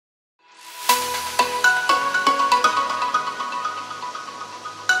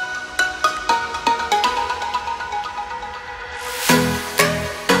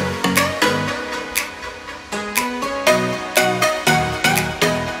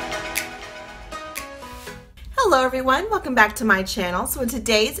Hello everyone, welcome back to my channel. So in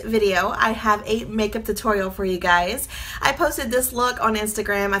today's video, I have a makeup tutorial for you guys. I posted this look on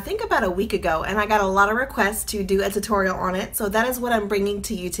Instagram, I think about a week ago, and I got a lot of requests to do a tutorial on it. So that is what I'm bringing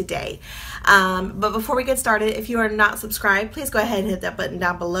to you today. But before we get started, if you are not subscribed, please go ahead and hit that button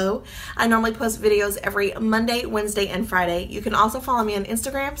down below. I normally post videos every Monday, Wednesday, and Friday. You can also follow me on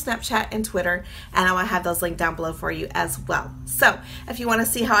Instagram, Snapchat, and Twitter, and I will have those linked down below for you as well. So if you want to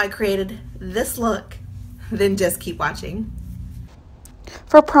see how I created this look, then just keep watching.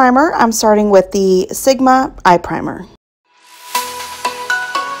 For primer, I'm starting with the Sigma Eye Primer.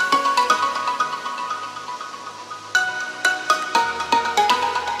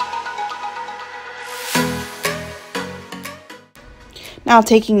 Now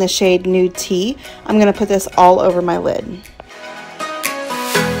taking the shade Nude Tea, I'm going to put this all over my lid.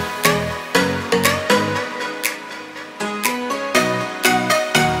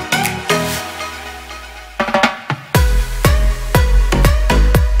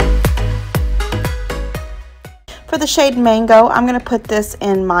 For the shade Mango, I'm going to put this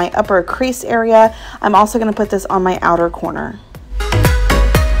in my upper crease area. I'm also going to put this on my outer corner.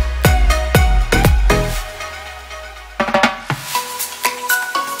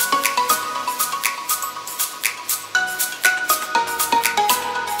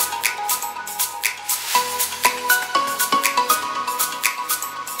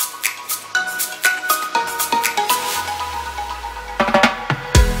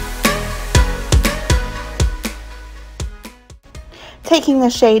 Taking the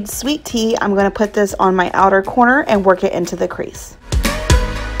shade Sweet Tea, I'm going to put this on my outer corner and work it into the crease.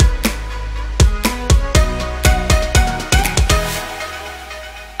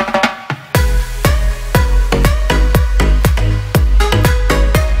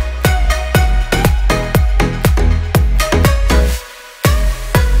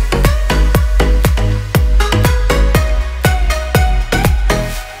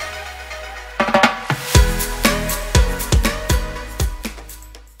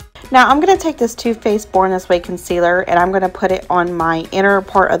 Now I'm going to take this Too Faced Born This Way concealer and I'm going to put it on my inner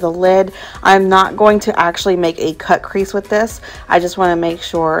part of the lid. I'm not going to actually make a cut crease with this. I just want to make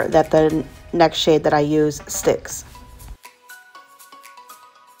sure that the next shade that I use sticks.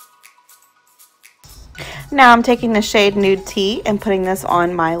 Now I'm taking the shade Nude Tea and putting this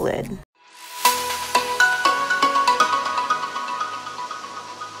on my lid.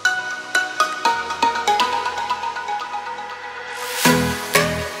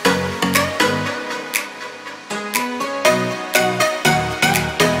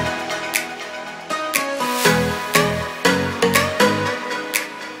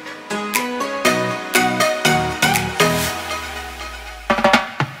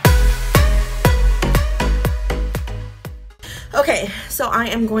 Okay, so I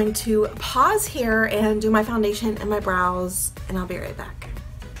am going to pause here and do my foundation and my brows, and I'll be right back.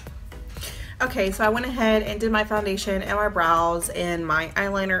 Okay, so I went ahead and did my foundation and my brows and my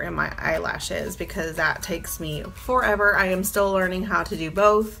eyeliner and my eyelashes because that takes me forever. I am still learning how to do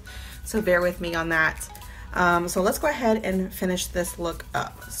both, so bear with me on that. So let's go ahead and finish this look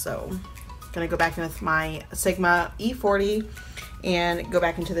up. So I'm gonna go back in with my Sigma E40 and go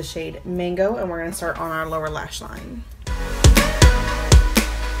back into the shade Mango, and we're gonna start on our lower lash line.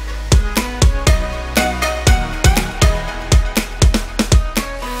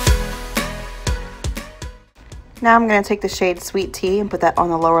 Now I'm going to take the shade Sweet Tea and put that on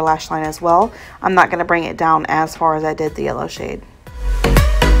the lower lash line as well. I'm not going to bring it down as far as I did the yellow shade.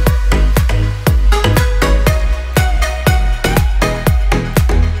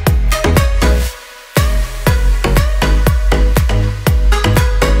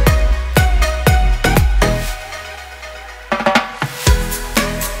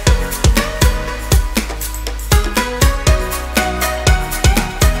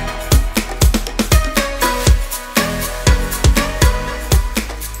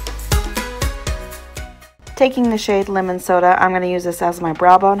 Taking the shade Lemon Soda, I'm going to use this as my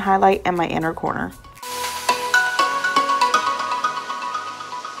brow bone highlight and my inner corner.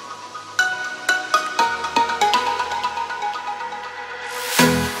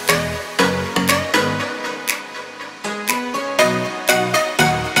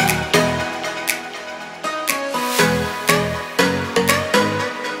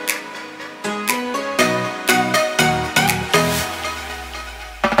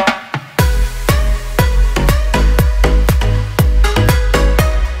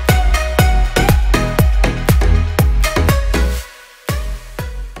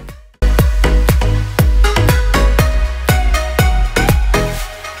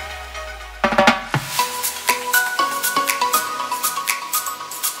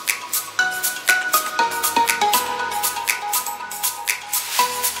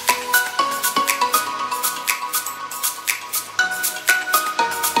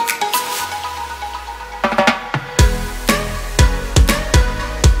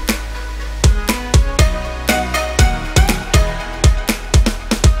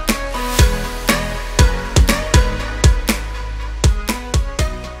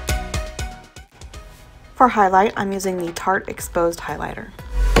 For highlight, I'm using the Tarte Exposed Highlighter.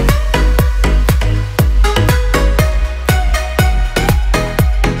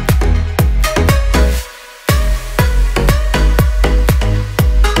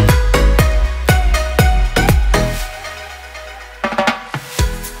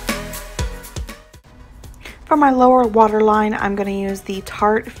 For my lower waterline, I'm going to use the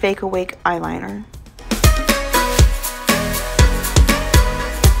Tarte Fake Awake Eyeliner.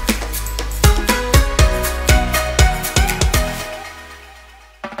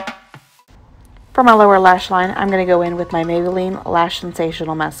 For my lower lash line, I'm going to go in with my Maybelline Lash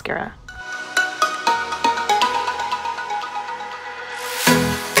Sensational Mascara.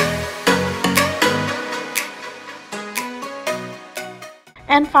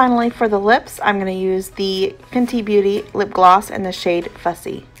 And finally, for the lips, I'm going to use the Fenty Beauty Lip Gloss in the shade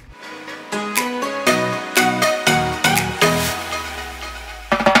Fussy.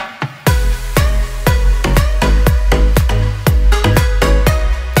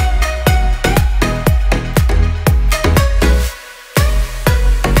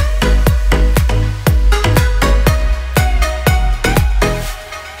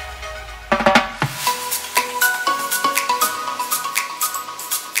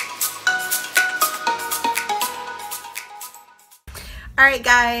 Alright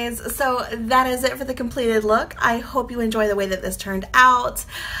guys, so that is it for the completed look. I hope you enjoy the way that this turned out.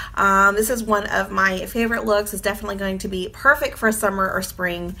 This is one of my favorite looks. It's definitely going to be perfect for summer or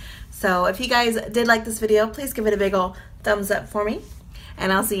spring. So if you guys did like this video, please give it a big ol' thumbs up for me.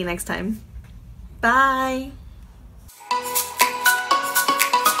 And I'll see you next time. Bye!